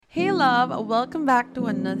love. Welcome back to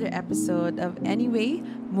another episode of Anyway,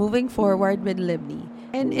 Moving Forward with Libni.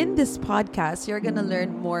 And in this podcast, you're going to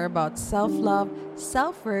learn more about self love,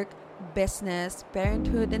 self work, business,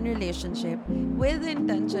 parenthood, and relationship with the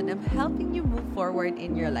intention of helping you move forward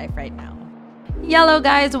in your life right now. Hello,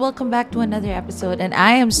 guys. Welcome back to another episode. And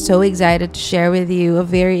I am so excited to share with you a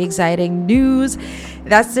very exciting news.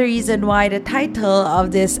 That's the reason why the title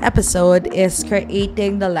of this episode is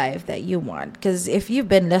Creating the Life That You Want. Because if you've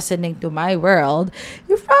been listening to my world,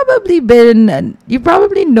 you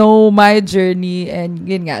probably know my journey. And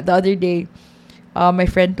yun nga, the other day, my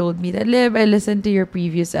friend told me that, Liv, I listened to your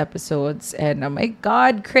previous episodes. And oh my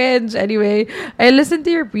God, cringe. Anyway, I listened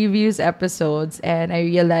to your previous episodes and I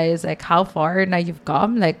realized like how far now you've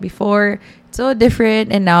come. Like before, it's so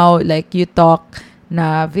different. And now like you talk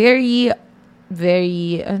na very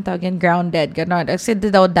anong tawag yan, grounded. Ganon. Kasi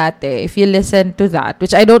daw dati, if you listen to that,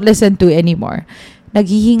 which I don't listen to anymore,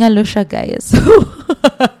 naghihingalo siya, guys.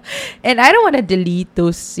 And I don't want to delete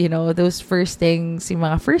those, those first things, yung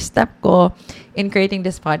mga first step ko in creating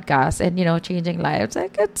this podcast and, changing lives.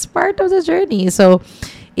 Like, it's part of the journey. So,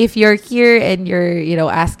 if you're here and you're,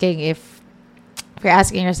 asking if you're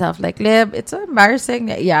asking yourself, like, Lib, it's so embarrassing.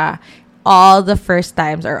 Yeah. All the first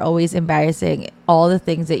times are always embarrassing. All the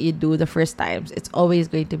things that you do the first times, it's always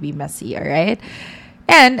going to be messy, all right?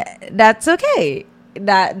 And that's okay.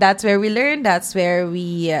 That's where we learn. That's where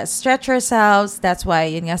we stretch ourselves. That's why,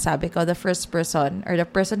 yun nga sabi ko, the first person or the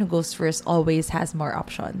person who goes first always has more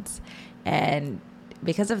options. And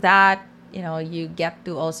because of that, you get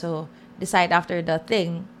to also decide after the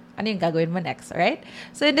thing, ano yung gagawin mo next, alright?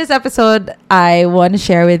 So in this episode, I want to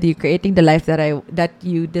share with you creating the life that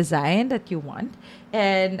you design, that you want.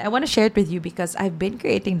 And I want to share it with you because I've been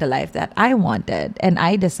creating the life that I wanted and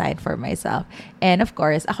I designed for myself. And of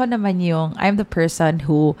course, I'm the person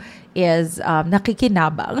who is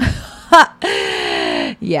nakikinabang.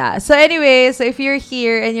 Yeah. So anyway, so if you're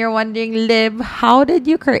here and you're wondering, Liv, how did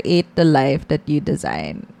you create the life that you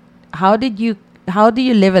design? How do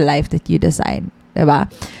you live a life that you design? Diba?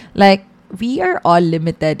 Like, we are all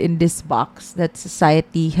limited in this box that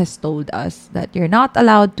society has told us that you're not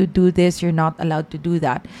allowed to do this, you're not allowed to do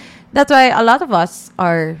that. That's why a lot of us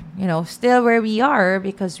are, still where we are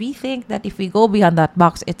because we think that if we go beyond that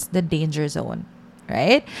box, it's the danger zone,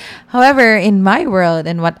 right? However, in my world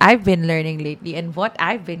and what I've been learning lately and what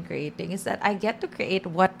I've been creating is that I get to create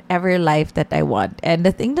whatever life that I want. And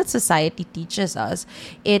the thing that society teaches us,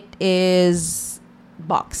 it is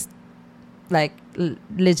boxed. Like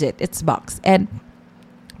legit, it's box. And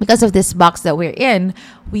because of this box that we're in,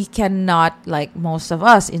 we cannot, like most of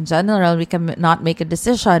us in general, we cannot make a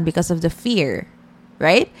decision because of the fear,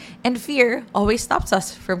 right? And fear always stops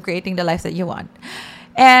us from creating the life that you want.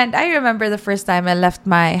 And I remember the first time I left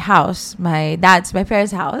my house, my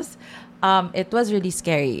parents' house. It was really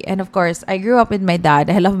scary. And of course, I grew up with my dad.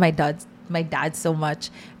 I love my dad so much.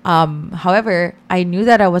 However, I knew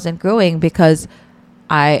that I wasn't growing because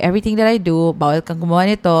everything that I do, bawal kang gumawa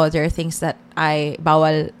nito. There are things that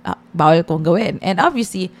bawal kong gawin. And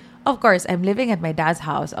obviously, of course, I'm living at my dad's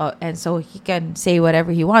house. And so he can say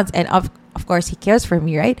whatever he wants. And of course, he cares for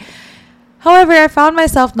me, right? However, I found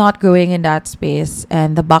myself not growing in that space.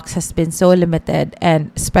 And the box has been so limited.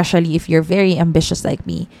 And especially if you're very ambitious like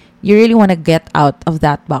me, you really want to get out of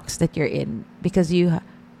that box that you're in. Because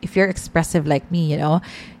if you're expressive like me, you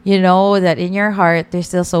know that in your heart, there's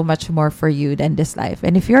still so much more for you than this life.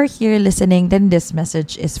 And if you're here listening, then this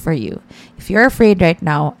message is for you. If you're afraid right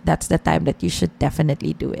now, that's the time that you should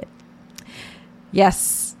definitely do it.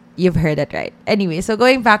 Yes, you've heard it right. Anyway, so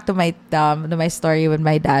going back to my story with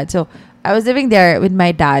my dad. So I was living there with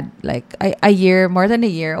my dad like more than a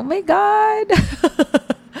year. Oh my God.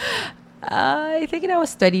 I think that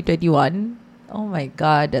was 2021. Oh my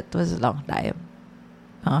God, that was a long time.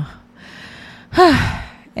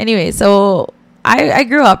 Anyway, so I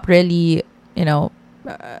grew up really,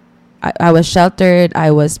 I was sheltered.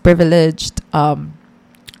 I was privileged.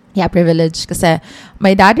 Privileged because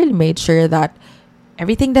my dad really made sure that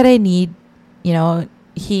everything that I need,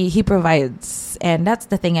 he provides. And that's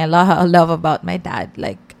the thing I love about my dad.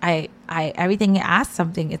 Like I everything I ask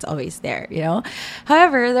something, it's always there,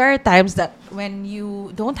 However, there are times that when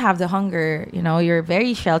you don't have the hunger, you're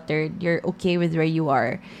very sheltered, you're okay with where you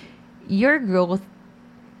are, your growth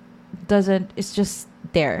it's just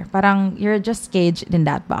there. Parang you're just caged in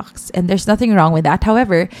that box. And there's nothing wrong with that.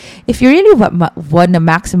 However, if you really want to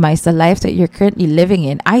maximize the life that you're currently living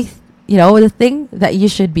in, the thing that you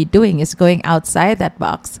should be doing is going outside that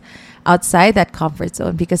box, outside that comfort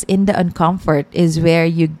zone, because in the uncomfort is where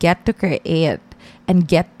you get to create and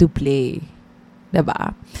get to play.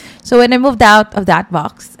 Diba? So when I moved out of that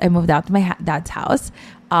box, I moved out to my dad's house.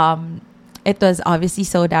 It was obviously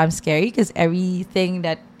so damn scary because everything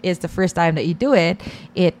that is the first time that you do it,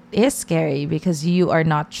 it is scary because you are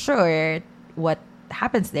not sure what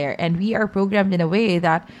happens there. And we are programmed in a way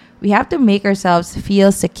that we have to make ourselves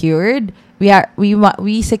feel secured.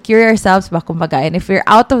 We secure ourselves ba kumbaga. And if we're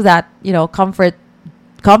out of that,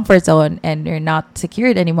 comfort zone and you're not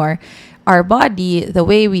secured anymore, our body, the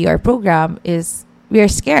way we are programmed is we are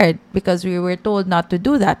scared because we were told not to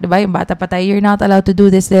do that. Diba? Yung bata patay, you're not allowed to do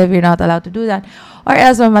this, Liv. You're not allowed to do that. Or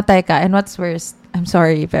else mamatay ka. And what's worse, I'm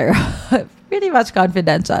sorry, pero pretty much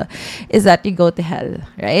confidential, is that you go to hell,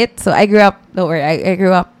 right? So I grew up, don't worry, I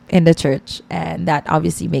grew up in the church, and that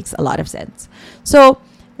obviously makes a lot of sense. So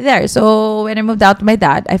when I moved out to my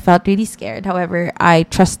dad, I felt really scared. However, I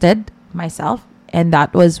trusted myself, and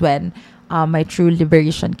that was when my true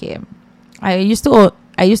liberation came. I used to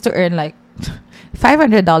earn like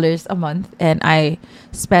 $500 a month, and I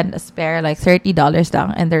spend a spare like $30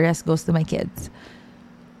 lang, and the rest goes to my kids.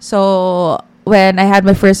 So when I had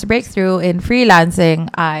my first breakthrough in freelancing,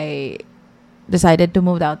 I decided to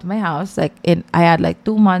move out to my house. I had like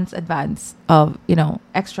 2 months advance of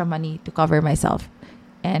extra money to cover myself,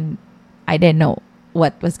 and I didn't know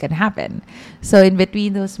what was gonna happen. So in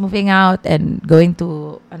between those moving out and going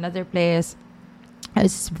to another place, I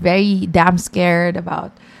was very damn scared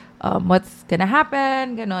about what's gonna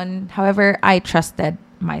happen. Ganon. However, I trusted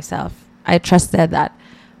myself. I trusted that.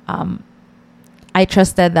 I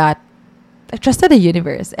trusted the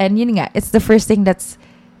universe, and yun nga, it's the first thing that's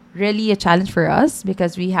really a challenge for us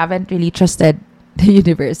because we haven't really trusted the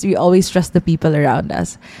universe. We always trust the people around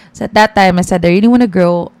us. So at that time, I said, I really want to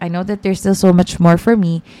grow. I know that there's still so much more for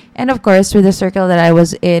me, and of course, with the circle that I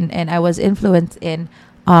was in and I was influenced in,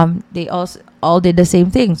 they also all did the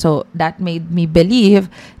same thing. So that made me believe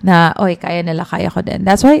na, oy, kaya nila, kaya ko din.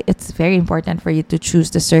 That's why it's very important for you to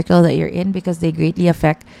choose the circle that you're in because they greatly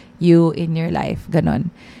affect you in your life.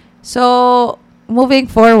 Ganon. So moving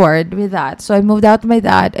forward with that, so I moved out to my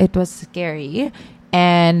dad. It was scary,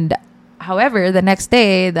 and however, the next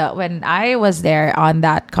day, when I was there on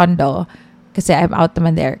that condo, kasi I'm out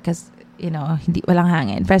naman there because hindi walang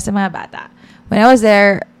hangin para sa mga bata. When I was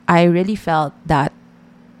there, I really felt that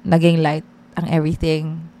naging light ang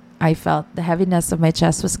everything. I felt the heaviness of my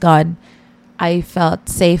chest was gone. I felt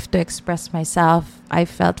safe to express myself. I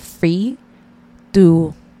felt free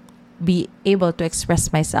to be able to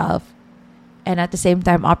express myself and at the same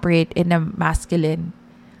time operate in a masculine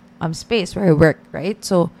space where I work, right?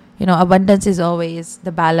 So, abundance is always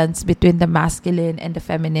the balance between the masculine and the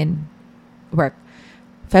feminine work.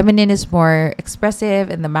 Feminine is more expressive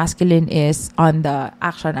and the masculine is on the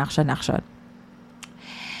action.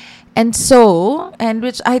 And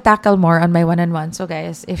which I tackle more on my one-on-one. So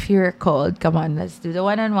guys, if you're cold, come on, let's do the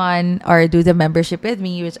one-on-one or do the membership with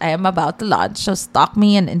me, which I am about to launch. So stalk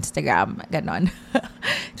me on Instagram, ganon.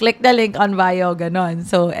 Click the link on bio, ganon.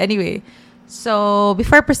 So anyway, so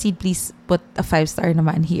before I proceed, please put a 5-star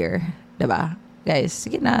naman here, diba? Guys,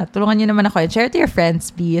 sige na, tulungan nyo naman ako and share to your friends,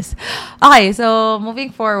 please. Okay, so moving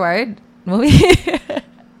forward,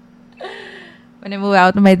 when I moved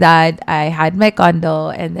out with my dad, I had my condo,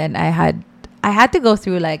 and then I had to go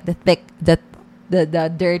through like the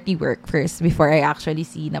dirty work first before I actually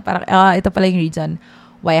see na parang ito pala yung reason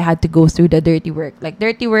why I had to go through the dirty work. Like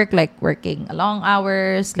dirty work, like working long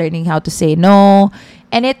hours, learning how to say no,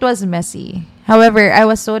 and it was messy. However, I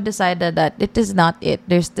was so decided that it is not it.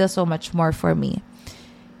 There's still so much more for me.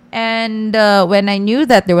 And when I knew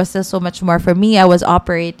that there was still so much more for me, I was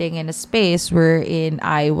operating in a space wherein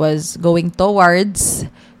I was going towards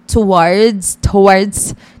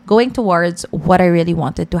going towards what I really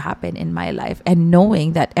wanted to happen in my life, and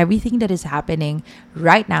knowing that everything that is happening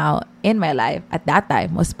right now in my life at that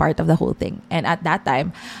time was part of the whole thing. And at that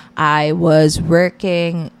time, I was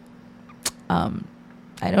working,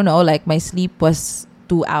 I don't know, like my sleep was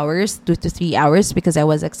 2 to 3 hours because I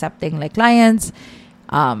was accepting like clients,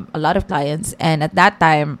 a lot of clients. And at that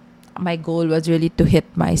time, my goal was really to hit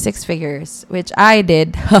my 6 figures, which I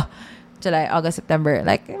did. July, August, September,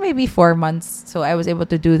 like maybe 4 months. So I was able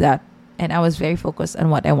to do that. And I was very focused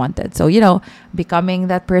on what I wanted. So, becoming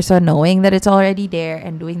that person, knowing that it's already there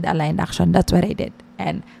and doing the aligned action, that's what I did.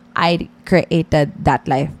 And I created that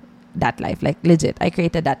life, like legit. I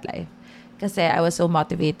created that life. Because I was so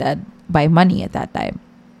motivated by money at that time.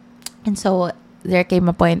 And so there came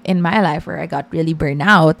a point in my life where I got really burned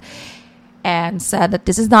out and said that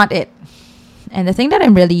this is not it. And the thing that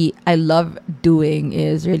I love doing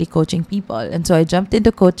is really coaching people. And so I jumped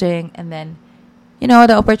into coaching, and then,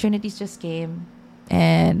 the opportunities just came.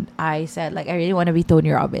 and I said, like, I really want to be Tony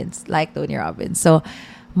Robbins, like Tony Robbins. So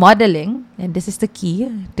modeling, and this is the key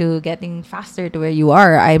to getting faster to where you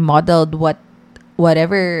are. I modeled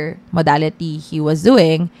whatever modality he was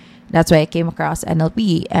doing. That's why I came across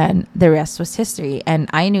NLP, and the rest was history. And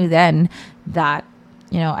I knew then that,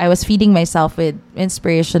 I was feeding myself with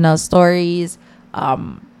inspirational stories.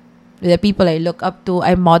 The people I look up to,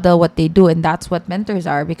 I model what they do, and that's what mentors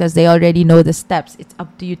are, because they already know the steps. It's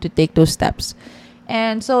up to you to take those steps.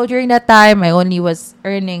 And so during that time, I only was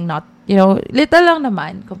earning not, little lang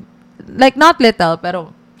naman. Like, not little,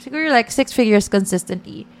 pero siguro like 6 figures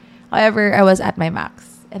consistently. However, I was at my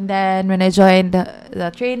max. And then when I joined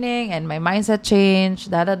the training and my mindset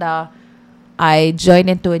changed, I joined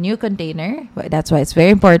into a new container. That's why it's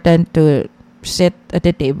very important to sit at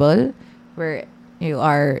the table where you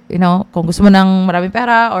are, kung gusto mo ng maraming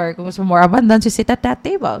pera or kung gusto mo more abundance, you sit at that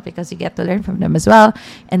table because you get to learn from them as well.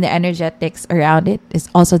 And the energetics around it is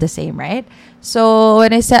also the same, right? So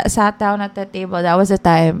when I sat down at that table, that was the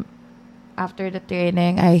time after the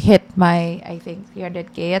training, I hit my, I think,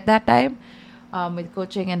 300K at that time with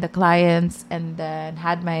coaching and the clients, and then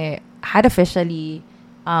had officially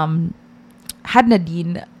had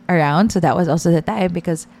Nadine around. So that was also the time,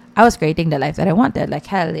 because I was creating the life that I wanted. Like,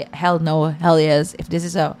 hell no, hell yes. If this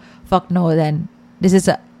is a fuck no, then this is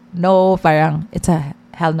a no, parang it's a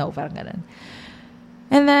hell no, parang ganun.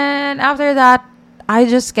 And then after that, I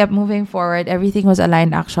just kept moving forward. Everything was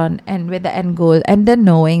aligned action and with the end goal. And then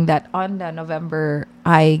knowing that on the November,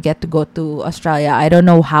 I get to go to Australia. I don't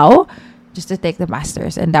know how, just to take the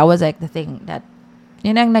masters. And that was like the thing that,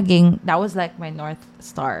 that was like my North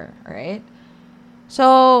Star, right?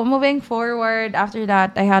 So moving forward, after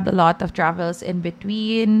that, I had a lot of travels in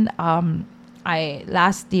between.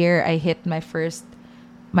 Last year I hit my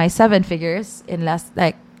 7 figures in last,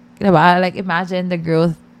 like, diba? Like, imagine the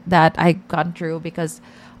growth that I gone through because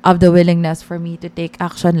of the willingness for me to take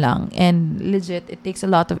action lang. And legit, it takes a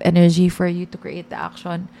lot of energy for you to create the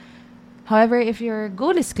action. However, if your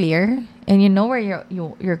goal is clear and you know where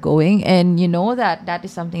you're going, and you know that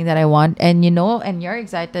is something that I want, and and you're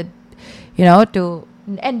excited,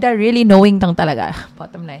 and the really knowing tang talaga,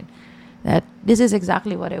 bottom line, that this is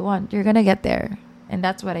exactly what I want, you're gonna get there. And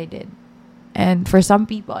that's what I did. And for some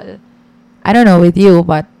people, I don't know with you,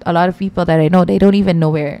 but a lot of people that I know, they don't even know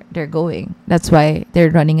where they're going. That's why they're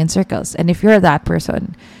running in circles. And if you're that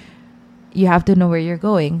person, you have to know where you're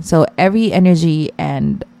going. So every energy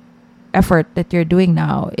and effort that you're doing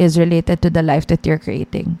now is related to the life that you're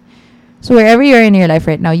creating. So wherever you're in your life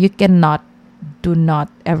right now, do not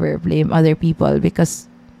ever blame other people, because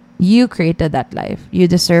you created that life. You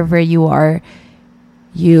deserve where you are.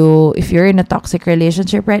 If you're in a toxic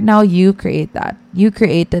relationship right now, you create that. You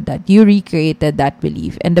created that. You recreated that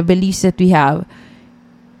belief. And the beliefs that we have,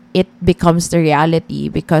 it becomes the reality,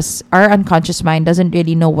 because our unconscious mind doesn't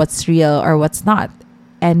really know what's real or what's not.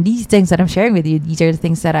 And these things that I'm sharing with you, these are the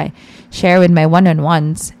things that I share with my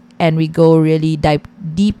one-on-ones. And we go really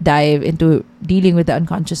deep dive into dealing with the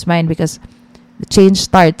unconscious mind, because the change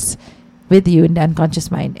starts with you in the unconscious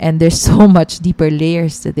mind. And there's so much deeper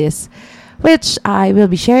layers to this, which I will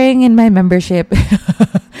be sharing in my membership.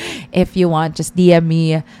 If you want, just DM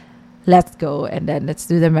me. Let's go. And then let's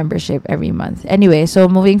do the membership every month. Anyway, so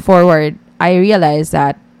moving forward, I realized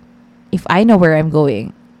that if I know where I'm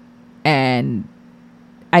going and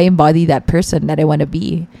I embody that person that I want to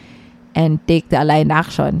be and take the aligned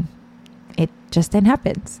action, it just then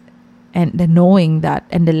happens. And the knowing that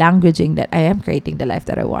and the languaging that I am creating the life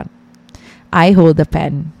that I want. I hold the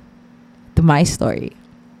pen to my story.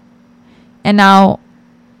 And now,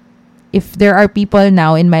 if there are people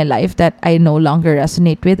now in my life that I no longer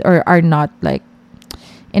resonate with or are not like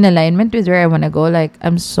in alignment with where I want to go, like,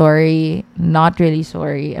 I'm sorry, not really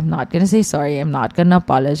sorry. I'm not going to say sorry. I'm not going to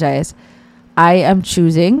apologize. I am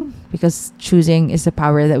choosing, because choosing is the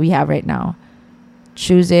power that we have right now.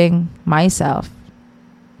 Choosing myself,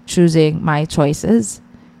 choosing my choices,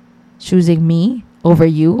 choosing me over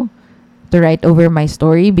you to write over my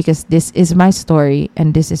story, because this is my story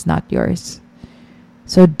and this is not yours.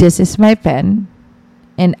 So this is my pen,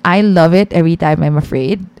 and I love it every time I'm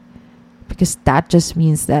afraid, because that just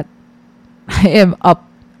means that I am up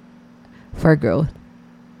for growth.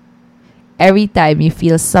 Every time you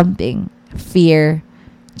feel something, fear,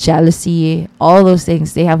 jealousy, all those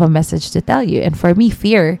things, they have a message to tell you. And for me,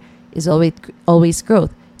 fear is always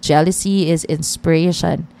growth. Jealousy is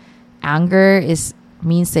inspiration. Anger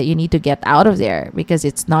means that you need to get out of there because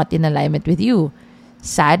it's not in alignment with you.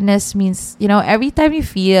 Sadness means, every time you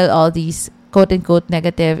feel all these quote unquote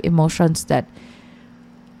negative emotions that,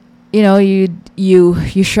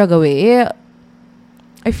 you shrug away.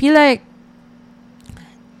 I feel like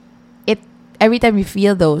every time you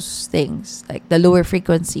feel those things, like the lower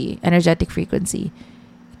frequency, energetic frequency,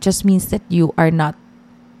 it just means that you are not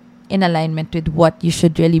in alignment with what you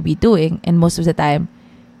should really be doing. And most of the time,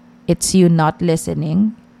 it's you not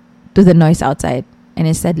listening to the noise outside and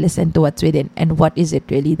instead listen to what's within and what is it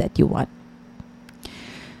really that you want.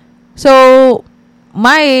 So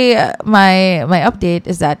my update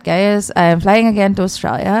is that, guys, I am flying again to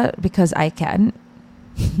Australia because I can.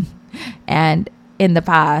 And in the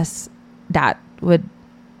past, that would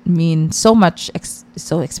mean so much,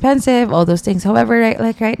 so expensive, all those things. However,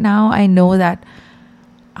 right now, I know that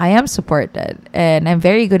I am supported and I'm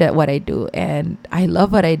very good at what I do and I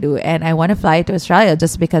love what I do and I want to fly to Australia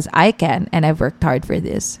just because I can, and I've worked hard for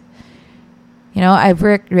this. I've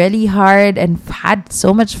worked really hard and had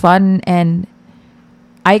so much fun, and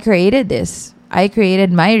I created this. I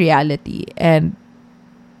created my reality, and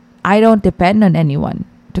I don't depend on anyone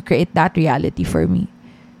to create that reality for me.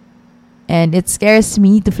 And it scares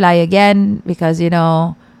me to fly again because, it's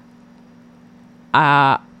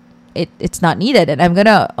not needed. And I'm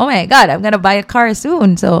gonna buy a car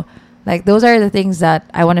soon. So, like, those are the things that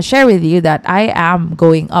I want to share with you, that I am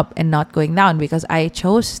going up and not going down because I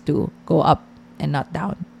chose to go up and not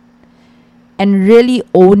down. And really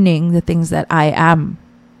owning the things that I am.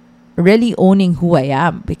 Really owning who I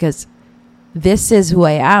am, because this is who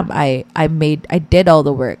I am. I did all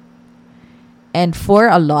the work. And for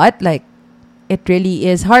a lot, like, it really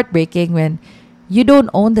is heartbreaking when you don't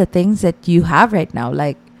own the things that you have right now.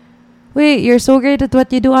 Like, wait, you're so great at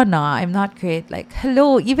what you do. No, I'm not great. Like,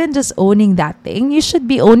 hello, even just owning that thing, you should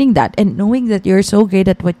be owning that and knowing that you're so great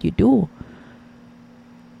at what you do.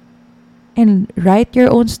 And write your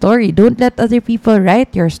own story. Don't let other people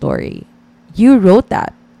write your story. You wrote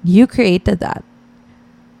that. You created that.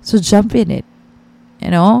 So jump in it,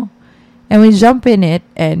 And when you jump in it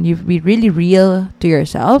and you be really real to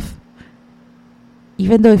yourself,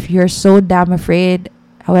 even though if you're so damn afraid,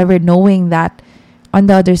 however, knowing that on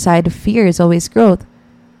the other side of fear is always growth,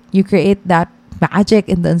 you create that magic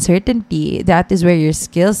in the uncertainty. That is where your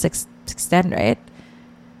skills extend, right?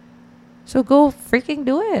 So go freaking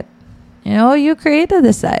do it. You created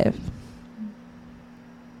this life.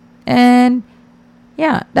 And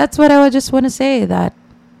yeah, that's what I would just want to say, that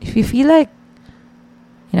if you feel like,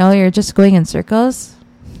 you're just going in circles,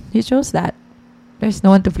 you chose that. There's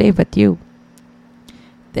no one to blame but you.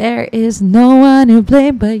 There is no one to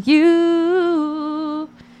blame but you.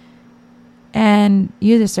 And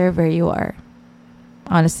you deserve where you are.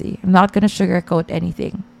 Honestly, I'm not going to sugarcoat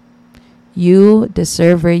anything. You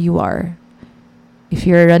deserve where you are. If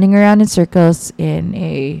you're running around in circles in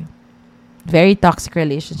a very toxic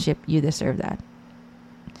relationship, you deserve that.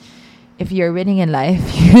 If you're winning in life,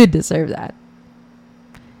 you deserve that.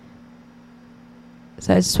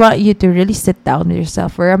 So I just want you to really sit down with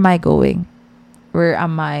yourself. Where am I going? Where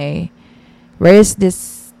is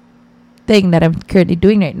this thing that I'm currently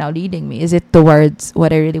doing right now leading me? Is it towards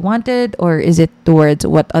what I really wanted, or is it towards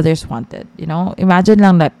what others wanted? Imagine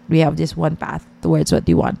lang that we have this one path towards what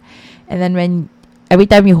you want. And then every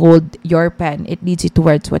time you hold your pen, it leads you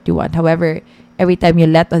towards what you want. However, every time you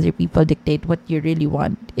let other people dictate what you really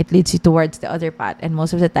want, it leads you towards the other path. And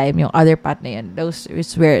most of the time, yung other path na yun, those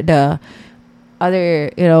is where the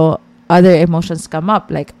other emotions come up.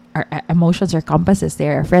 Like, our emotions are compasses. They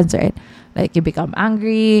are our friends, right? Like, you become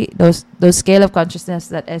angry. Those scale of consciousness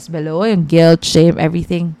that is below, yung guilt, shame,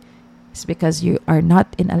 everything, is because you are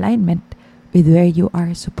not in alignment with where you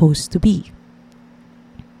are supposed to be.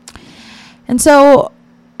 And so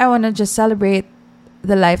I want to just celebrate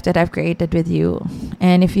the life that I've created with you.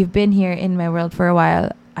 And if you've been here in my world for a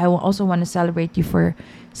while, I also want to celebrate you for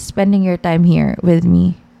spending your time here with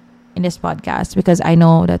me in this podcast, because I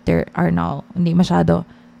know that there are now, hindi masyado,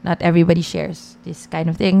 not everybody shares these kind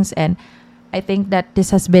of things. And I think that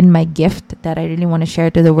this has been my gift that I really want to share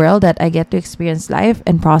to the world, that I get to experience life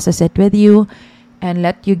and process it with you and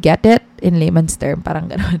let you get it in layman's term, parang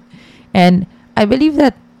ganun. And I believe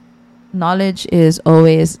that knowledge is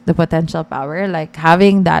always the potential power. Like,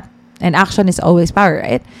 having that, and action is always power,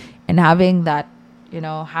 right? And having that,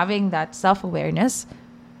 having that self-awareness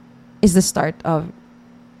is the start of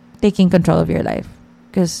taking control of your life.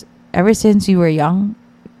 Because ever since we were young,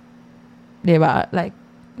 diba, like,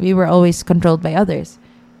 we were always controlled by others.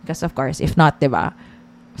 Because of course, if not, diba,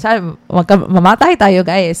 mamatay tayo,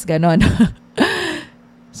 guys, ganon.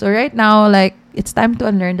 So right now, like, it's time to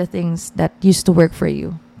unlearn the things that used to work for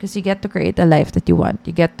you. Because you get to create a life that you want.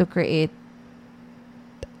 You get to create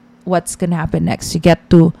what's going to happen next. You get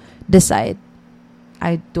to decide,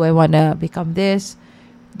 do I want to become this?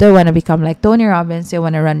 Do I want to become like Tony Robbins? Do I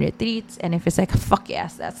want to run retreats? And if it's like, fuck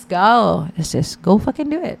yes, let's go. Let's just go fucking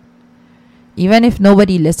do it. Even if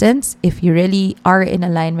nobody listens, if you really are in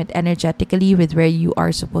alignment energetically with where you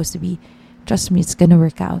are supposed to be, trust me, it's gonna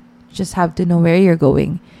work out. You just have to know where you're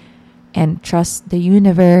going and trust the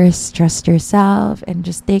universe, trust yourself, and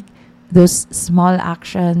just take those small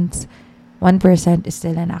actions. 1% is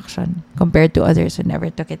still an action compared to others who never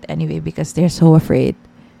took it anyway because they're so afraid.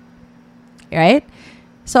 Right?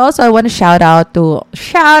 So also I want to shout out to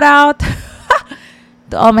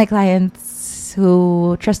to all my clients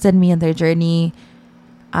who trusted me in their journey.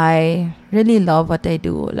 I really love what I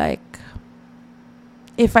do. Like,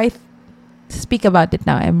 if I speak about it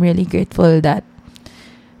now, I'm really grateful that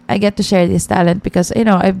I get to share this talent because,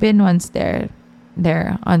 I've been once there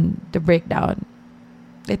on the breakdown.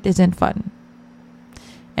 It isn't fun.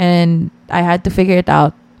 And I had to figure it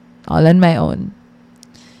out all on my own.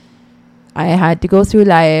 I had to go through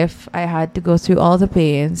life. I had to go through all the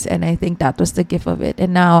pains. And I think that was the gift of it.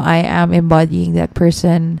 And now I am embodying that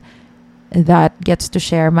person that gets to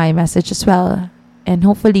share my message as well. And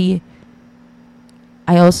hopefully,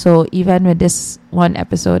 I also, even with this one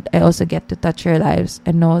episode, I also get to touch your lives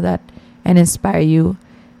and know that and inspire you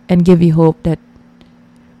and give you hope that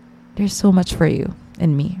there's so much for you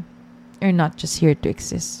and me. You're not just here to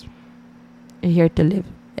exist. You're here to live.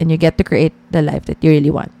 And you get to create the life that you really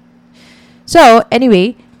want. So,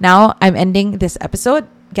 anyway, now I'm ending this episode.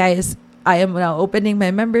 Guys, I am now opening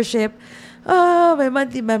my membership. My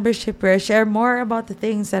monthly membership where I share more about the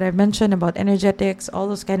things that I've mentioned about energetics, all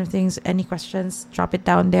those kind of things. Any questions, drop it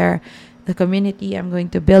down there. The community, I'm going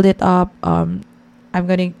to build it up. I'm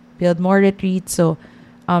going to build more retreats. So,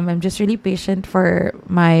 I'm just really patient for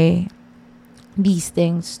these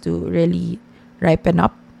things to really ripen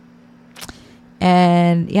up.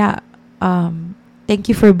 And yeah, thank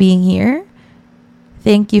you for being here.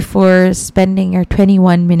 Thank you for spending your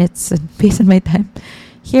 21 minutes based on my time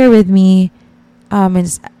here with me.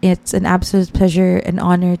 It's an absolute pleasure and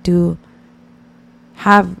honor to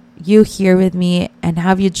have you here with me and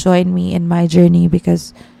have you join me in my journey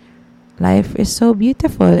because life is so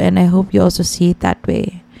beautiful and I hope you also see it that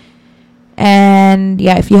way. And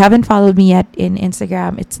yeah, if you haven't followed me yet in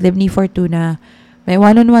Instagram, it's Livni Fortuna. My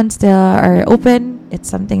one-on-ones still are open. It's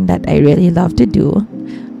something that I really love to do.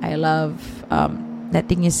 I love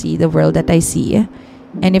letting you see the world that I see.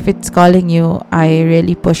 And if it's calling you, I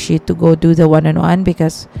really push you to go do the one-on-one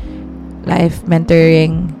because life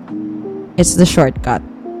mentoring is the shortcut.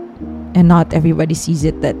 And not everybody sees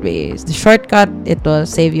it that way. It's the shortcut. It will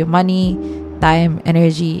save you money, time,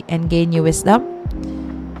 energy, and gain you wisdom.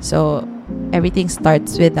 So everything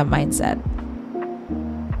starts with the mindset.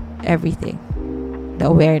 Everything. The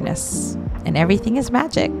awareness. And everything is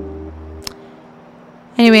magic.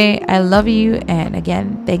 Anyway, I love you. And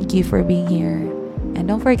again, thank you for being here. And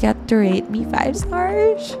don't forget to rate me 5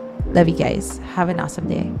 stars. Love you guys. Have an awesome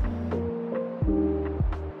day.